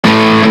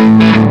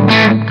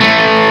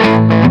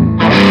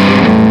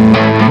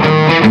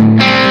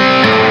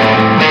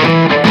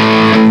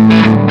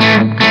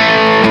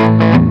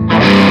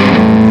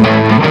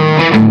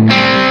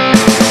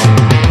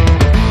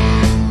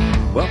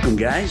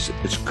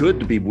good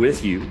to be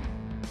with you.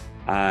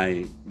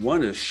 I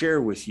want to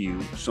share with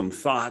you some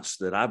thoughts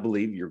that I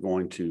believe you're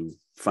going to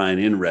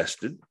find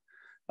interested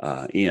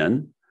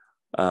in.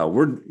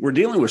 We're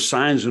dealing with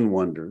signs and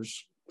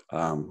wonders.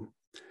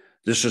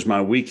 This is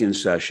my weekend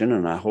session,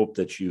 and I hope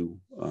that you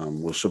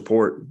will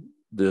support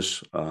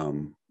this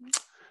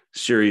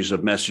series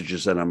of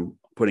messages that I'm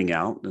putting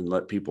out and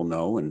let people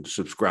know, and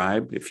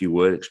subscribe if you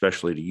would,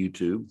 especially to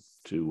YouTube,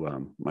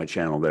 to my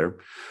channel there.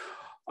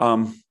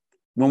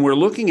 When we're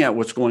looking at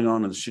what's going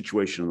on in the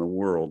situation in the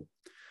world,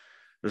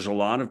 there's a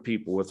lot of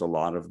people with a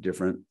lot of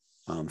different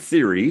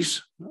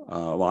theories, a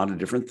lot of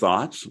different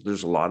thoughts.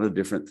 There's a lot of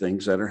different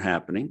things that are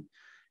happening.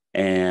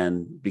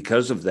 And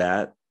because of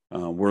that,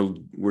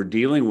 we're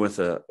dealing with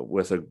a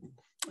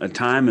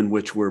time in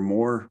which we're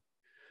more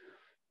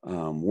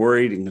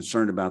worried and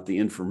concerned about the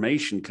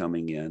information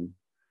coming in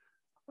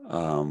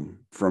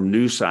from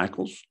news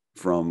cycles,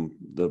 from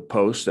the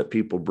posts that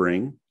people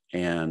bring,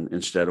 and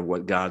instead of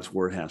what God's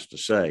word has to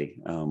say.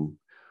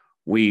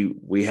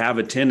 We have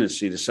a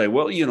tendency to say,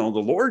 well, the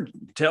Lord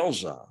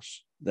tells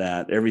us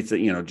that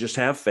everything, just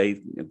have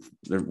faith.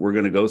 We're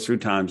going to go through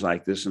times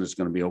like this and it's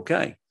going to be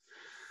okay.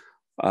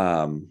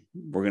 We're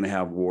going to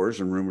have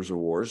wars and rumors of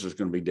wars. There's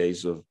going to be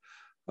days of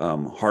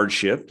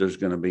hardship. There's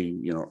going to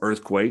be,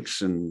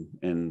 earthquakes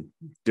and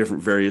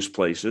different various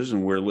places.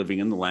 And we're living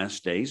in the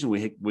last days, and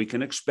we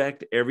can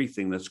expect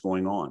everything that's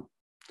going on.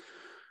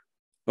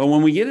 But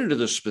when we get into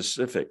the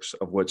specifics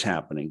of what's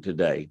happening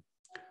today,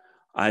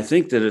 I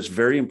think that it's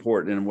very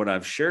important. And what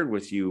I've shared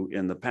with you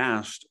in the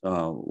past,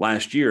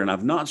 last year, and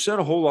I've not said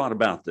a whole lot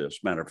about this,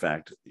 matter of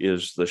fact,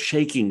 is the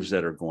shakings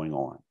that are going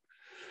on.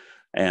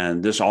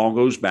 And this all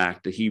goes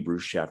back to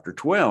Hebrews chapter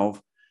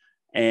 12.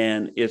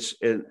 And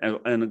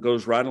it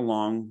goes right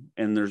along,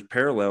 and there's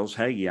parallels,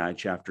 Haggai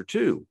chapter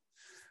 2,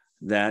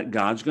 that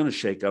God's going to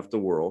shake up the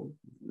world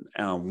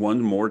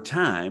one more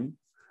time.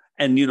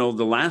 And,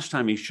 the last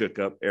time he shook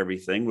up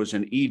everything was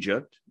in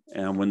Egypt,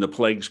 and when the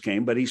plagues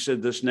came. But he said,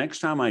 this next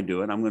time I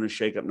do it, I'm going to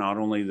shake up not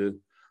only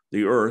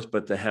the earth,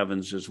 but the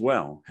heavens as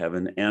well,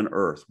 heaven and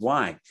earth.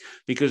 Why?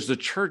 Because the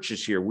church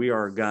is here. We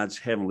are God's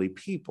heavenly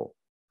people.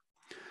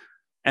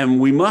 And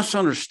we must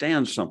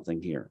understand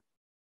something here,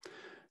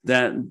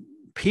 that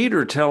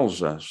Peter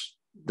tells us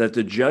that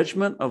the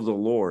judgment of the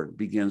Lord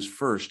begins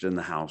first in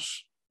the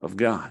house of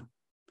God.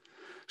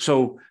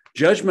 So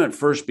judgment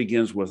first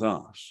begins with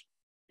us.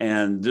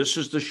 And this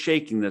is the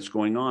shaking that's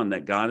going on,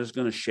 that God is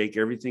going to shake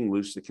everything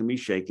loose that can be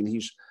shaken.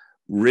 He's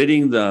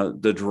ridding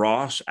the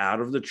dross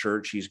out of the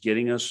church. He's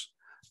getting us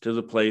to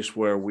the place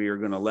where we are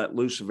going to let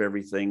loose of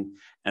everything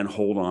and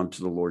hold on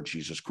to the Lord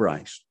Jesus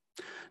Christ.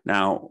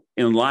 Now,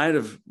 in light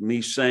of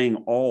me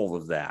saying all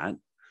of that,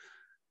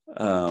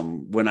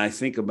 when I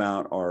think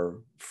about our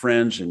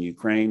friends in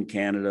Ukraine,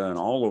 Canada, and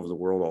all over the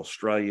world,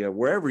 Australia,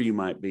 wherever you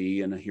might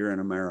be, and here in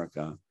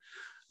America,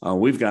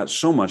 we've got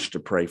so much to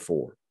pray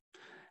for.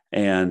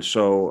 And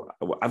so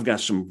I've got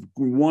some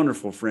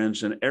wonderful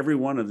friends in every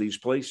one of these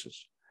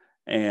places.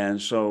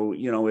 And so,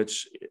 when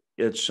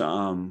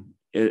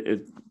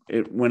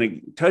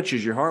it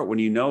touches your heart,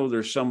 when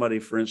there's somebody,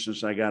 for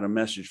instance, I got a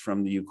message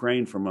from the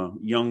Ukraine from a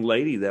young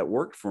lady that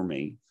worked for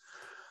me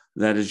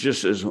that is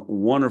just as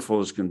wonderful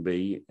as can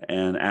be,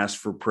 and asked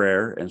for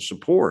prayer and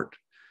support.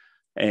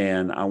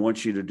 And I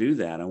want you to do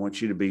that. I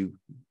want you to be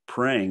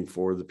praying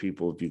for the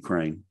people of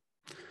Ukraine.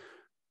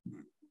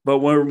 But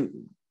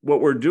what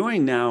we're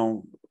doing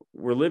now,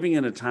 we're living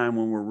in a time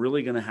when we're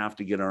really going to have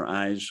to get our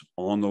eyes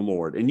on the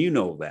Lord. And you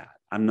know that.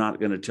 I'm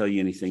not going to tell you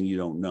anything you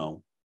don't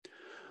know.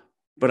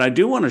 But I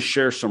do want to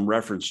share some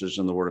references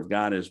in the Word of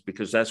God,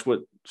 because that's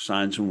what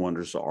signs and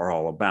wonders are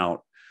all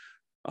about.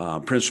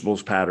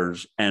 Principles,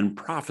 patterns, and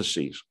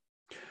prophecies.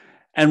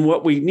 And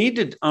what we need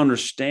to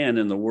understand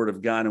in the Word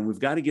of God, and we've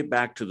got to get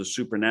back to the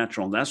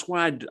supernatural. And that's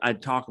why I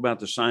talk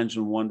about the signs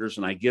and wonders.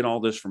 And I get all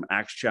this from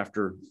Acts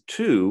chapter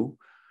 2,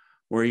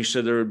 where he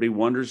said there would be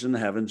wonders in the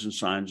heavens and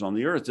signs on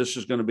the earth. This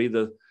is going to be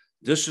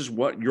this is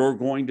what you're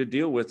going to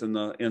deal with in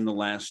the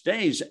last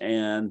days.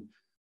 And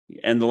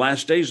the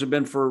last days have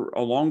been for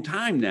a long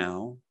time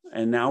now.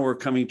 And now we're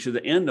coming to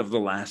the end of the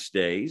last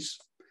days.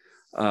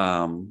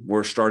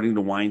 We're starting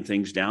to wind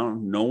things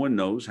down. No one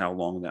knows how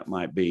long that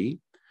might be.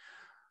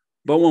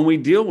 But when we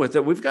deal with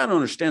it, we've got to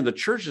understand the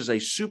church is a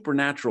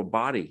supernatural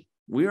body.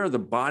 We are the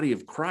body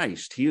of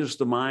Christ. He is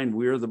the mind.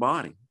 We are the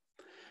body.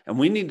 And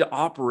we need to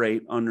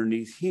operate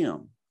underneath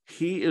him.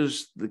 He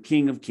is the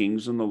King of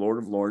Kings and the Lord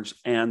of Lords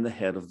and the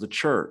head of the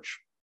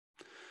church.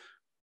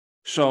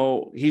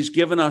 So he's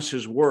given us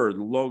his word,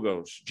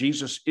 Logos.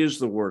 Jesus is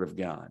the word of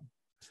God.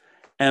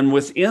 And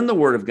within the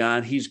word of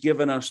God, he's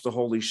given us the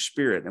Holy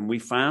Spirit. And we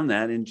found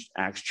that in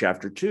Acts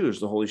chapter 2, as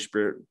the Holy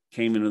Spirit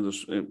came into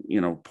this,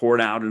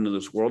 poured out into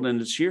this world, and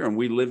it's here. And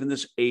we live in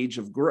this age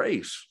of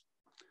grace.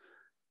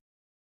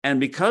 And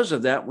because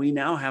of that, we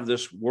now have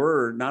this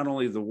word, not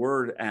only the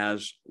word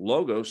as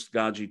Logos,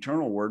 God's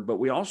eternal word, but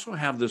we also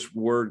have this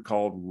word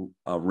called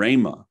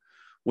Rhema,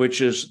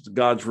 which is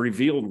God's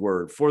revealed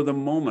word for the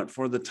moment,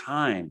 for the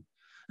time.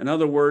 In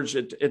other words,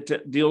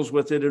 it deals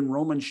with it in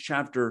Romans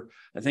chapter,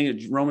 I think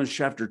it's Romans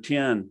chapter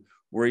 10,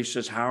 where he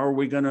says, how are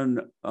we going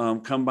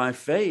to come by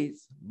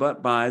faith,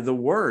 but by the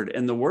word?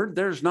 And the word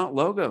there is not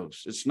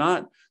logos. It's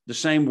not the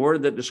same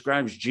word that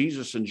describes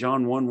Jesus in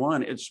John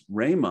 1:1. It's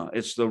rhema.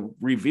 It's the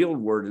revealed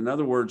word. In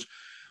other words,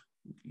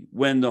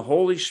 when the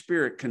Holy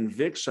Spirit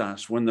convicts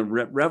us, when the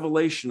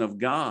revelation of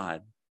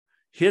God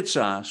hits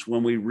us,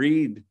 when we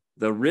read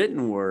the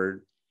written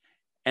word,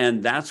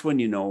 and that's when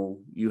you know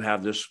you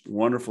have this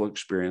wonderful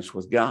experience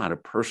with God, a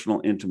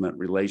personal, intimate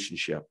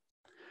relationship.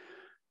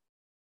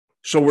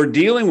 So we're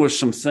dealing with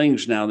some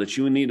things now that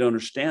you need to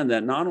understand,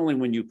 that not only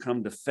when you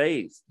come to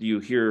faith do you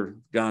hear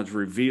God's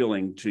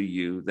revealing to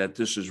you that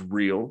this is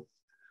real,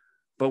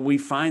 but we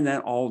find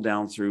that all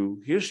down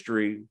through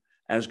history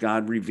as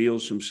God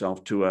reveals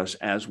himself to us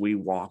as we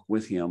walk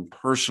with him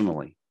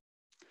personally.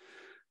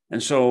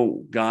 And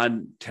so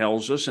God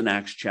tells us in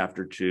Acts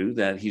chapter 2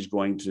 that he's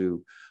going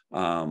to,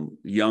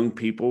 young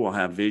people will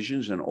have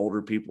visions and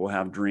older people will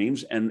have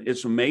dreams. And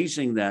it's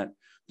amazing that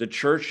the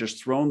church has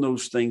thrown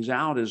those things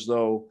out as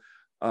though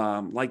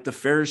like the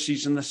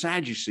Pharisees and the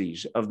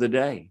Sadducees of the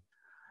day.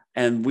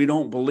 And we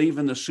don't believe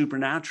in the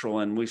supernatural.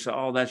 And we say,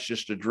 oh, that's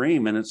just a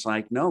dream. And it's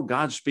like, no,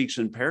 God speaks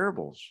in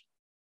parables.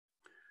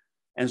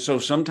 And so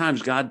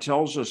sometimes God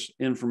tells us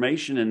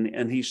information,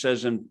 and he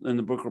says in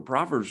the book of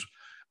Proverbs,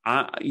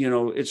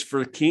 it's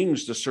for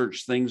kings to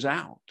search things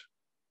out.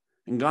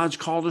 And God's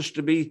called us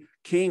to be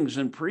kings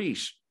and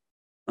priests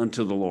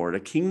unto the Lord, a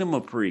kingdom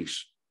of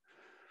priests.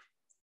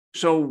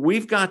 So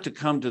we've got to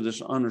come to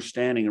this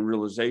understanding and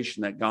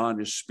realization that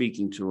God is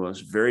speaking to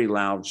us very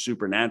loud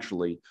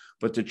supernaturally,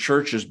 but the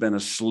church has been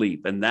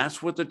asleep. And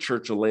that's what the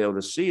church of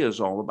Laodicea is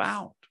all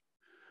about.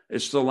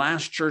 It's the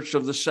last church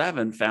of the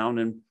seven found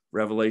in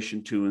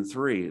Revelation 2 and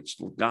 3. It's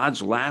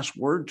God's last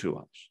word to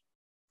us.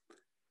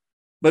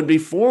 But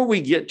before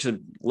we get to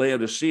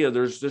Laodicea,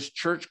 there's this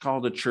church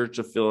called the Church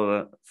of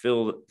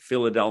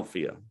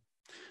Philadelphia.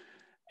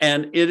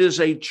 And it is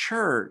a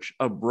church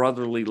of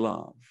brotherly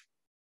love.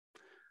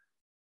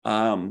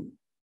 And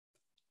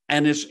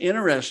it's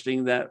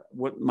interesting that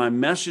what my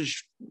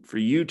message for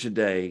you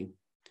today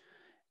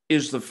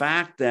is the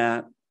fact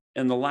that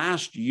in the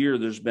last year,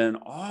 there's been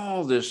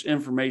all this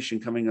information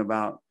coming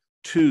about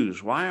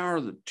twos. Why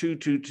are the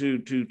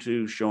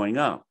 22222 showing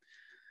up?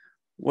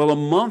 Well, a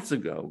month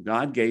ago,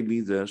 God gave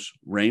me this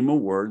rhema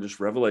word, this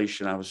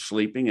revelation. I was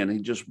sleeping and he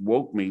just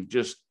woke me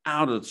just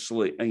out of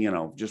sleep,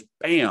 just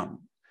bam.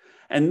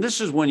 And this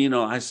is when,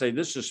 I say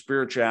this is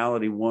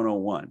spirituality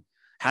 101.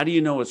 How do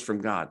you know it's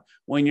from God?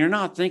 When you're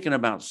not thinking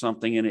about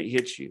something and it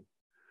hits you.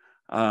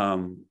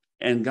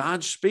 And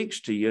God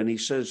speaks to you and he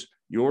says,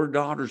 your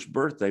daughter's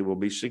birthday will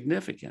be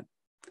significant.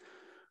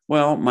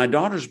 Well, my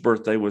daughter's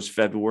birthday was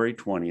February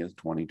 20th,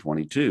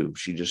 2022.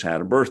 She just had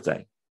a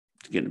birthday.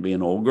 It's getting to be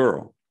an old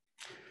girl.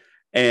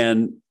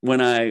 And when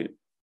I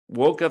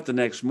woke up the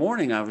next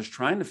morning, I was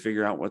trying to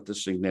figure out what the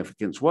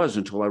significance was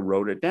until I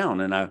wrote it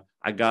down. And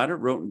I got it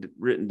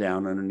written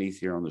down underneath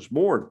here on this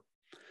board.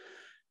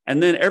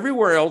 And then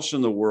everywhere else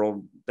in the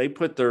world, they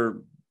put their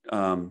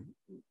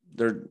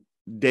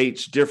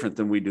dates different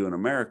than we do in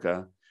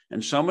America.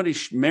 And somebody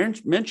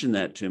mentioned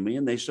that to me,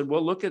 and they said,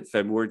 well, look at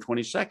February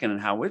 22nd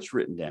and how it's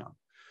written down.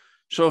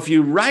 So if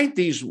you write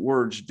these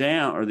words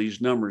down or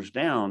these numbers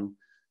down,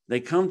 they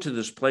come to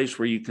this place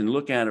where you can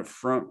look at it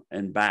front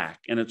and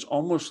back. And it's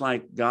almost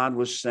like God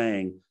was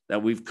saying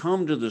that we've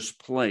come to this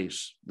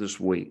place this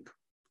week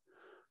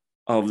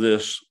of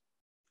this,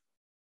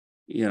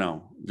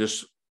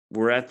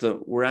 we're at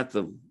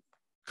the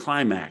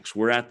climax.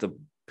 We're at the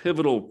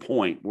pivotal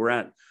point. We're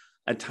at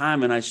a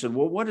time. And I said,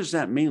 well, what does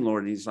that mean,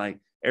 Lord? And he's like,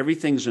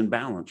 everything's in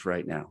balance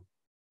right now.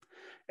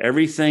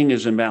 Everything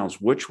is in balance.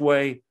 Which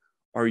way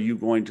are you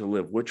going to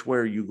live? Which way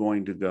are you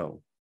going to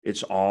go?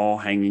 It's all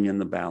hanging in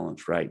the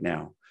balance right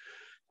now.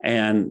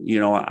 And,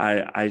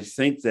 I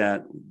think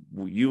that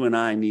you and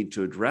I need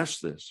to address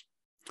this.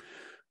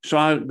 So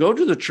I go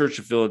to the Church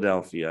of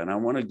Philadelphia, and I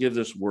want to give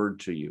this word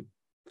to you.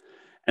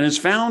 And it's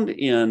found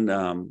in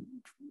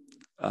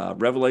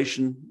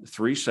Revelation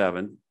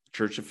 3:7,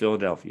 Church of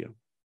Philadelphia.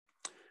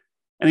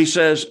 And he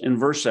says in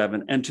verse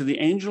 7, and to the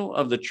angel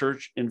of the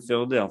church in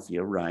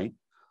Philadelphia, write,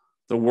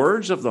 the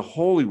words of the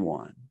Holy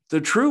One,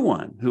 the true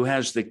one, who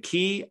has the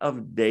key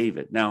of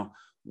David. Now,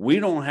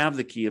 we don't have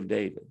the key of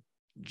David.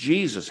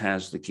 Jesus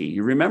has the key.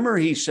 You remember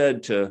he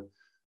said to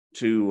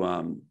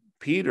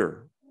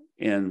Peter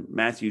in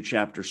Matthew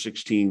chapter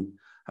 16,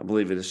 I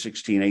believe it is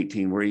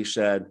 16:18, where he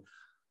said,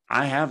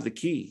 I have the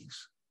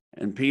keys.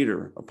 And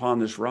Peter, upon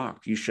this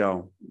rock, you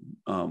shall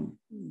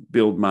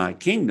build my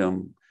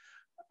kingdom.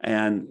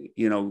 And,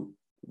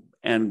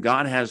 and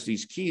God has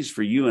these keys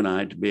for you and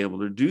I to be able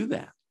to do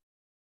that.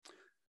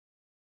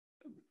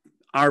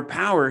 Our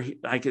power,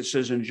 like it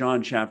says in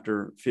John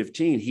chapter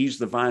 15, he's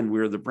the vine,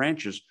 we're the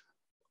branches.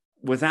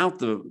 Without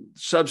the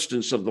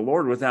substance of the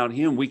Lord, without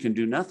him, we can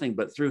do nothing,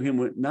 but through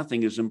him,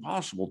 nothing is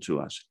impossible to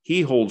us.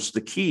 He holds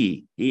the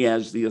key. He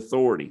has the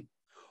authority.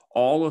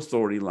 All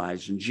authority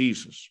lies in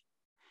Jesus.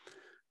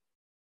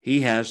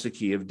 He has the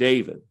key of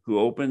David, who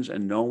opens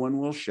and no one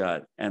will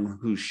shut, and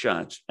who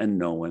shuts and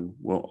no one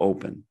will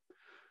open.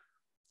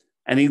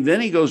 And then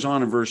he goes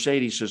on in verse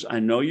 8, he says, I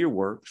know your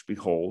works.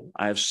 Behold,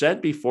 I have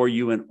set before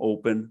you an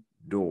open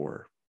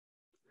door,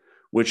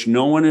 which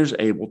no one is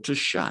able to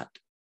shut.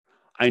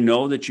 I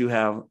know that you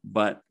have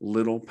but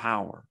little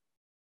power.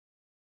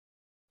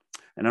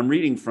 And I'm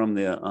reading from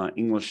the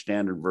English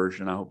Standard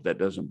Version. I hope that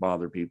doesn't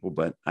bother people,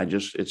 but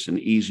it's an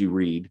easy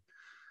read.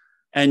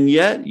 And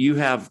yet you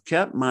have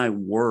kept my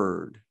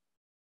word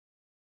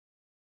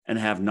and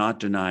have not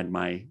denied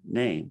my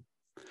name.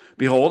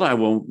 Behold, I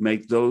will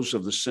make those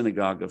of the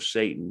synagogue of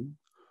Satan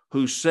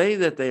who say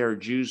that they are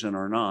Jews and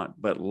are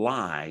not, but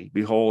lie.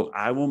 Behold,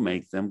 I will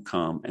make them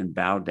come and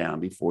bow down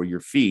before your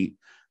feet,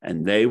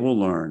 and they will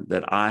learn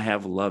that I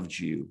have loved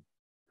you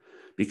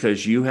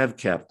because you have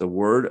kept the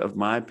word of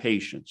my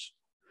patience,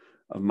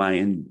 of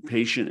my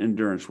patient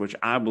endurance, which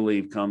I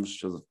believe comes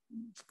to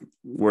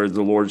where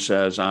the Lord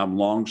says, I'm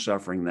long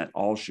suffering that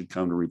all should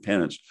come to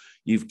repentance.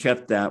 You've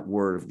kept that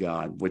word of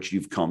God, which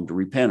you've come to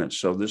repentance.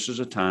 So this is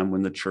a time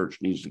when the church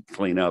needs to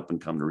clean up and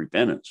come to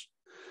repentance.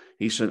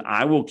 He said,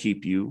 I will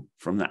keep you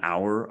from the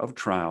hour of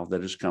trial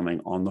that is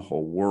coming on the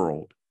whole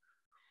world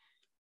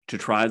to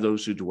try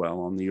those who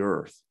dwell on the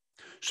earth.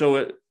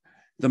 So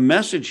the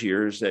message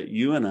here is that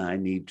you and I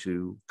need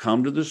to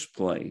come to this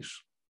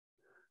place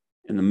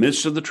in the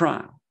midst of the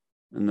trial,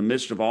 in the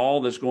midst of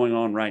all that's going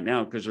on right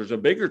now, because there's a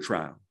bigger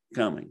trial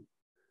coming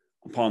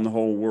upon the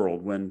whole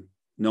world when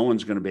no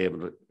one's going to be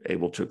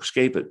able to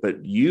escape it.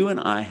 But you and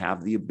I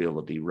have the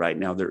ability right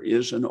now. There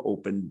is an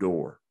open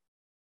door.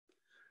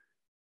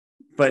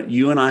 But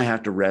you and I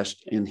have to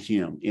rest in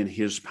him, in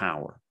his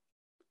power.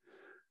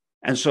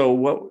 And so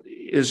what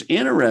is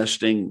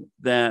interesting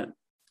that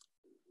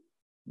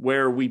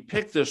where we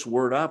pick this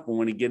word up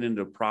when we get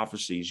into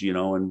prophecies,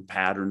 and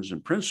patterns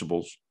and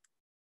principles,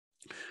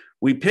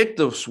 we pick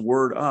this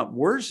word up.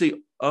 Where's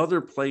the other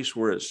place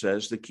where it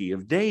says the key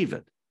of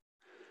David?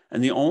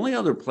 And the only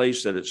other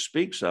place that it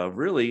speaks of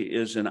really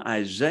is in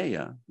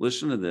Isaiah.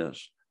 Listen to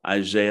this,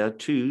 Isaiah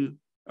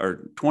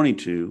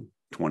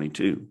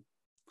 22:22.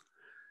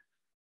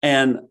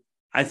 And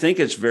I think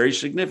it's very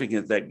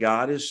significant that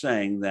God is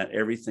saying that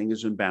everything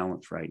is in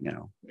balance right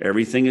now.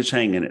 Everything is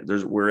hanging.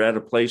 We're at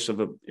a place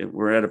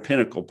we're at a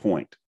pinnacle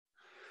point.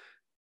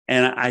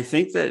 And I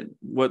think that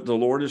what the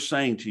Lord is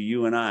saying to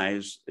you and I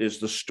is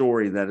the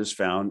story that is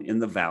found in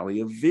the Valley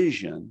of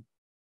Vision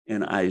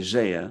in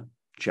Isaiah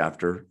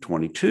chapter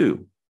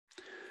 22,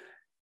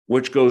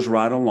 which goes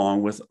right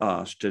along with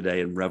us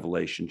today in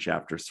Revelation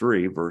chapter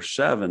 3, verse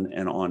 7,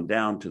 and on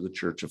down to the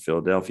Church of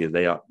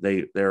Philadelphia.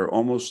 They're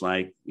almost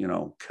like,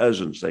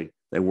 cousins.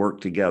 They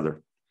work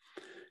together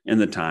in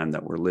the time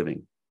that we're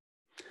living.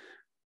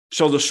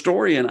 So the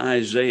story in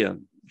Isaiah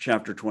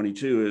chapter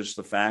 22 is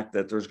the fact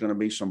that there's going to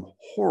be some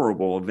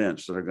horrible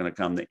events that are going to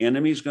come. The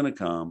enemy's going to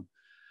come,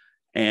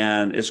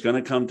 and it's going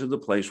to come to the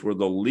place where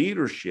the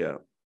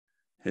leadership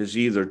has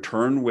either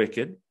turned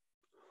wicked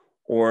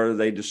or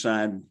they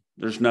decide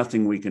there's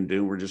nothing we can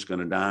do. We're just going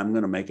to die. I'm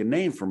going to make a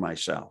name for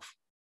myself.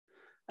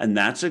 And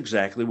that's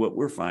exactly what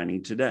we're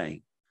finding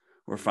today.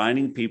 We're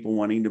finding people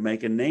wanting to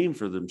make a name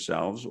for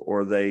themselves,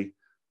 or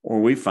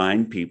we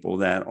find people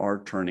that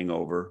are turning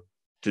over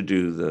to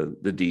do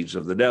the deeds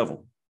of the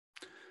devil.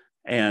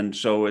 And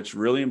so it's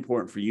really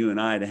important for you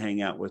and I to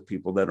hang out with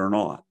people that are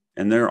not.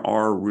 And there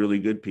are really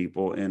good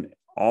people in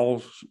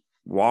all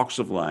walks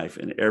of life.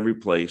 In every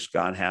place,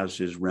 God has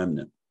his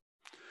remnant.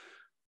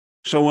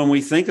 So when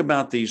we think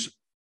about these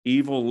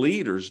evil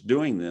leaders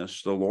doing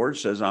this, the Lord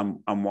says,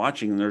 I'm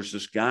watching, and there's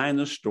this guy in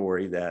the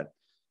story that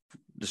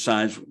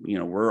decides,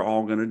 we're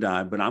all going to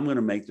die, but I'm going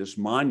to make this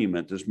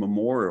monument, this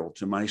memorial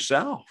to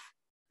myself.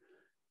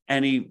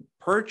 And he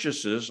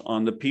purchases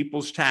on the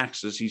people's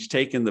taxes. He's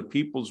taken the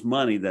people's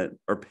money that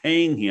are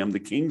paying him, the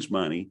king's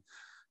money,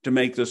 to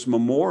make this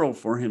memorial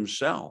for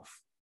himself.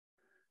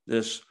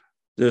 This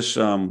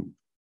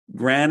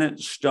granite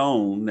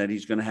stone that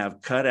he's going to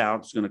have cut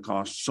out. It's going to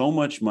cost so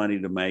much money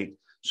to make.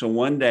 So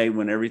one day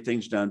when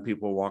everything's done,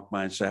 people walk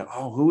by and say,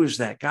 oh, who is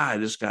that guy?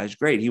 This guy's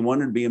great. He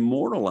wanted to be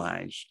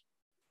immortalized.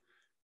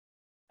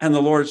 And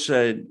the Lord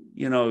said,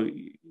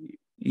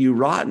 you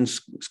rotten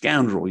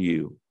scoundrel,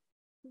 you.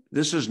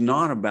 This is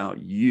not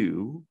about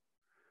you.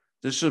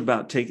 This is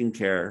about taking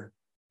care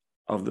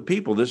of the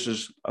people. This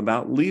is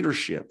about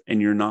leadership,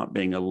 and you're not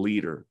being a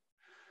leader.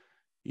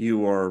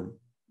 You are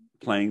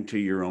playing to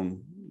your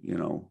own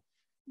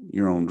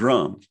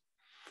drum.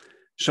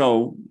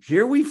 So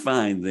here we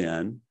find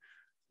then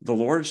the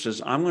Lord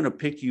says, I'm going to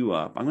pick you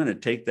up. I'm going to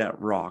take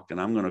that rock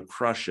and I'm going to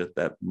crush it,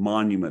 that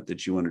monument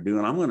that you want to do.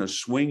 And I'm going to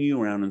swing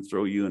you around and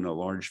throw you in a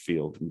large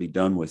field and be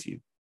done with you.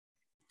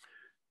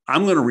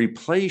 I'm going to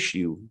replace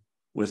you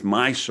with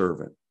my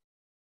servant.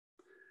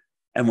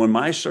 And when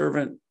my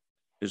servant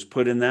is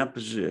put in that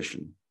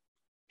position,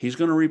 he's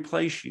going to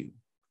replace you.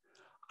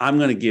 I'm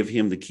going to give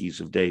him the keys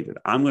of David.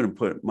 I'm going to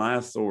put my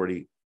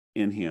authority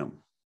in him.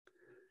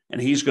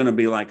 And he's going to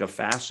be like a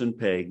fastened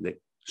peg,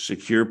 that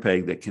secure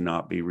peg that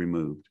cannot be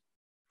removed.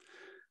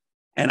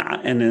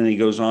 And then he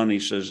goes on, he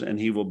says, and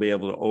he will be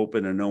able to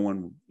open and no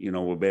one,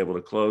 will be able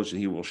to close, and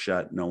he will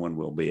shut, no one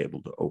will be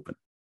able to open.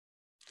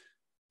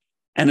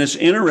 And it's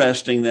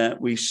interesting that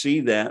we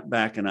see that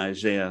back in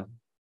Isaiah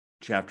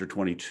chapter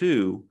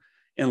 22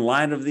 in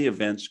light of the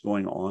events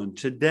going on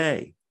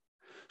today.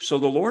 So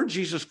the Lord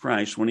Jesus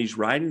Christ, when he's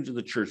writing to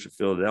the church of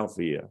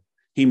Philadelphia,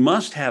 he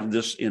must have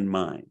this in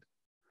mind,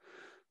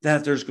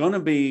 that there's going to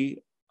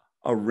be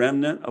a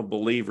remnant of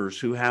believers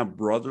who have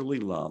brotherly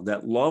love,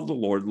 that love the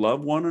Lord,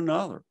 love one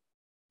another.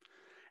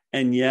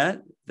 And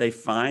yet they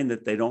find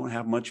that they don't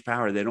have much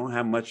power. They don't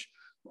have much,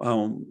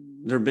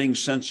 they're being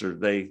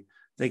censored.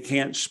 They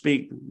can't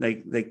speak.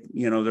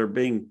 They're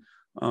being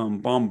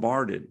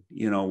bombarded,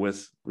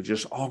 with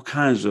just all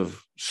kinds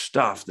of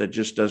stuff that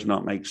just does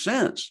not make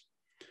sense.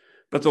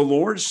 But the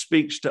Lord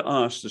speaks to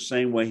us the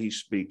same way he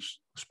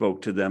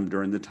spoke to them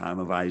during the time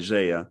of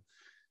Isaiah,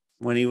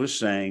 when he was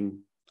saying,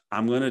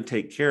 I'm going to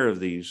take care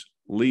of these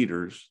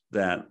leaders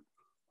that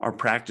are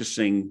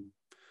practicing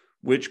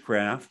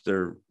witchcraft.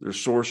 They're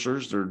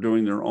sorcerers. They're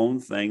doing their own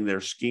thing.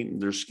 Their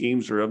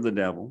schemes are of the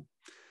devil.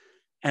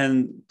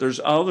 And there's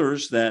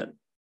others that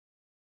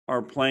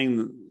are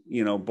playing,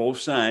 both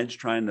sides,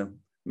 trying to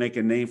make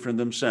a name for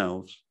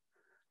themselves.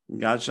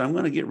 And God said, I'm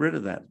going to get rid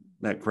of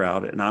that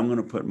crowd, and I'm going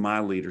to put my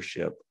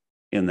leadership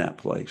in that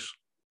place.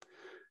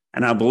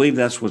 And I believe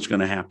that's what's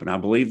going to happen. I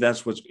believe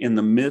that's what's in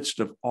the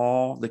midst of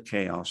all the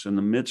chaos, in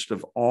the midst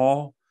of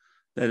all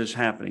that is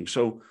happening.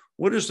 So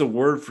what is the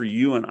word for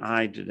you and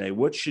I today?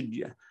 What should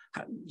you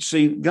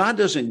see? God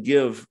doesn't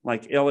give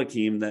like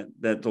Eliakim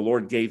that the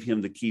Lord gave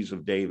him the keys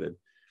of David.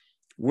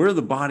 We're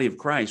the body of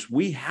Christ.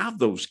 We have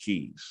those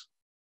keys.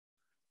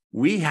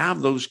 We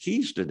have those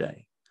keys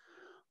today,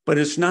 but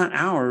it's not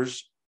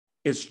ours.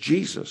 It's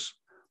Jesus,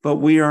 but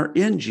we are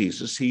in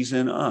Jesus. He's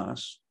in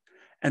us.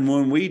 And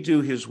when we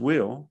do his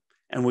will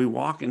and we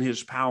walk in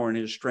his power and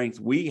his strength,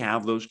 we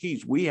have those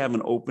keys. We have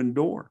an open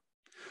door.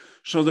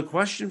 So the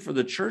question for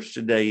the church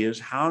today is,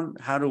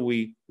 how do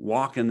we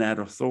walk in that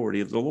authority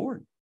of the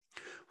Lord?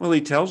 Well,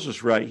 he tells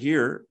us right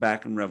here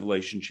back in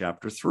Revelation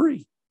chapter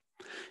 3.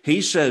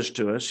 He says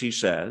to us, he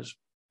says,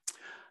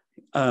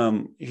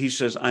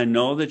 I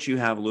know that you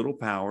have little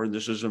power.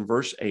 This is in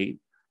verse 8.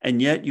 And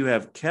yet you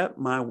have kept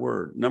my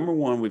word. Number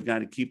one, we've got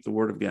to keep the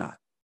word of God.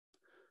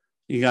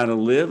 You got to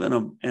live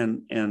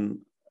and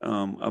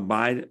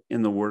abide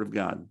in the word of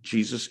God.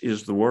 Jesus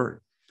is the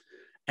word,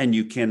 and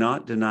you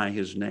cannot deny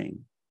his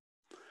name.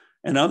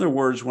 In other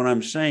words, what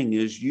I'm saying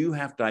is you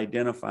have to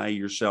identify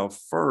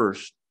yourself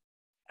first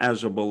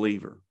as a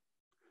believer.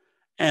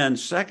 And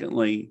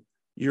secondly,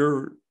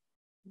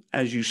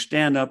 as you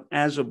stand up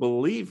as a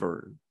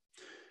believer,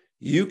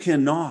 you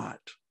cannot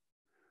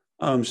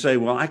say,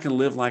 well, I can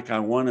live like I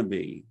want to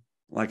be,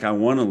 like I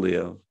want to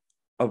live,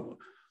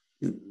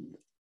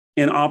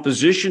 in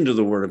opposition to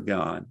the word of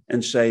God,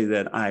 and say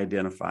that I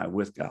identify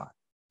with God.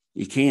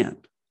 You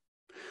can't.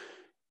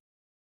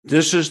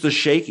 This is the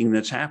shaking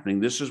that's happening.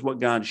 This is what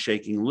God's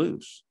shaking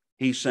loose.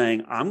 He's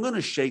saying, I'm going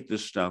to shake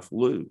this stuff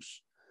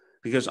loose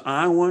because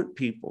I want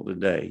people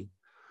today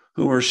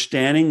who are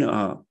standing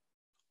up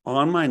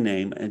on my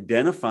name,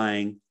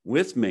 identifying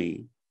with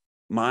me.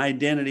 My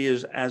identity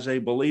is as a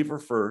believer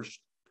first,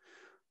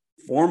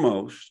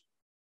 foremost,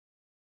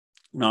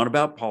 not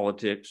about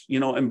politics,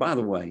 and by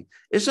the way,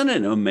 isn't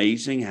it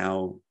amazing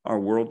how our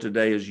world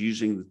today is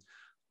using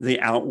the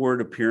outward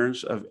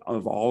appearance of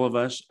all of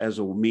us as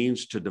a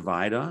means to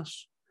divide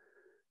us?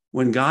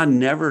 When God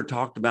never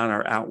talked about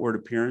our outward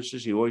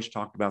appearances, he always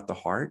talked about the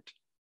heart.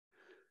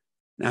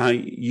 Now,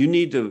 you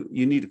need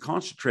to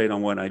concentrate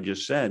on what I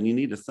just said, and you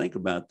need to think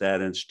about that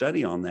and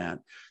study on that,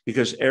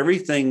 because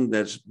everything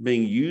that's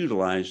being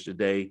utilized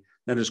today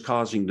that is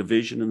causing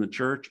division in the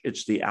church,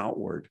 it's the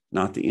outward,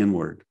 not the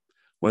inward.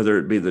 Whether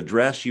it be the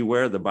dress you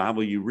wear, the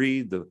Bible you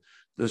read,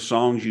 the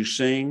songs you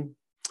sing,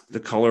 the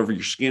color of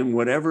your skin,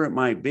 whatever it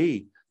might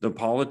be, the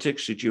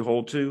politics that you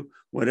hold to,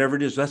 whatever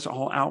it is, that's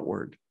all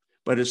outward.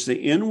 But it's the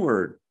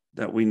inward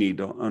that we need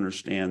to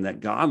understand, that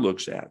God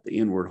looks at, the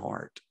inward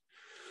heart.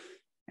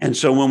 And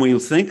so when we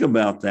think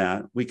about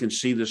that, we can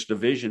see this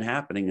division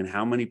happening and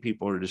how many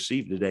people are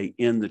deceived today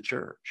in the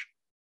church.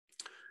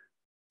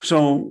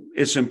 So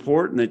it's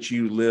important that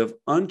you live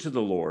unto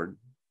the Lord,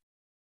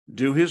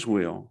 do his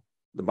will.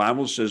 The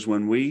Bible says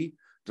when we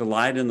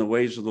delight in the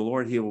ways of the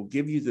Lord, he will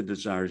give you the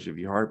desires of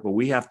your heart, but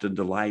we have to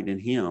delight in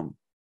him.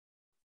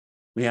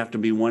 We have to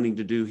be wanting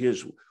to do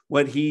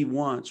what he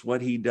wants,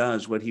 what he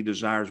does, what he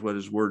desires, what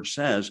his word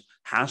says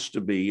has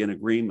to be in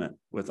agreement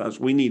with us.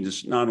 We need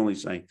to not only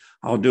say,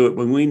 I'll do it,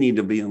 but we need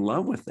to be in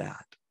love with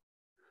that,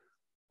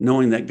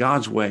 knowing that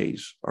God's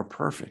ways are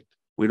perfect.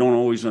 We don't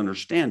always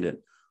understand it,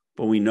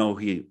 but we know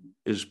he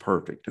is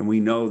perfect. And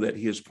we know that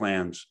his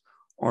plans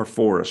are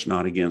for us,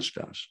 not against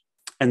us.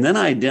 And then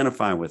I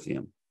identify with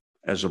him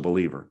as a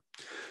believer.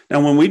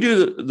 Now, when we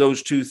do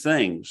those two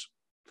things,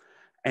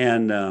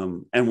 and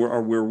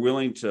we're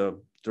willing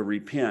to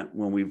repent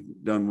when we've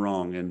done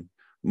wrong and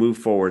move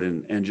forward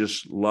and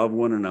just love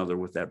one another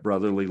with that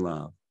brotherly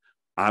love,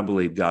 I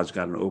believe God's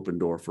got an open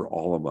door for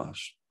all of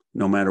us,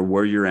 no matter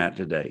where you're at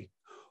today.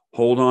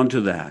 Hold on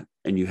to that,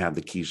 and you have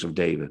the keys of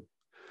David.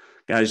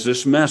 Guys,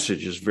 this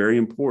message is very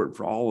important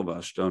for all of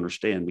us to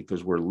understand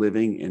because we're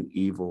living in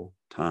evil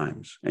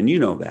times, and you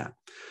know that.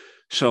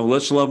 So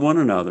let's love one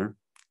another.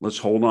 Let's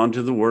hold on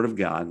to the Word of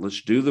God.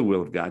 Let's do the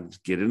will of God. Let's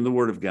get into the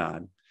Word of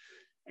God.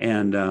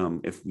 And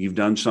if you've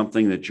done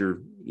something that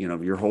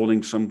you're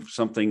holding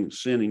something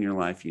sin in your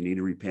life, you need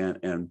to repent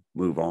and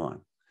move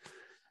on.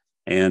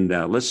 And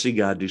let's see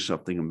God do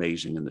something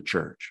amazing in the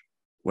church.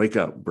 Wake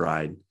up,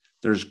 bride.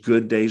 There's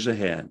good days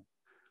ahead.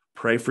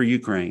 Pray for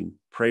Ukraine.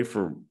 Pray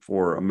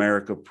for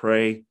America.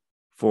 Pray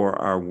for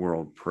our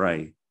world.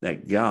 Pray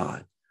that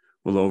God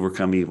will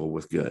overcome evil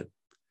with good.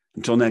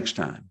 Until next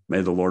time,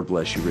 may the Lord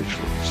bless you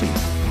richly. See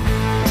you.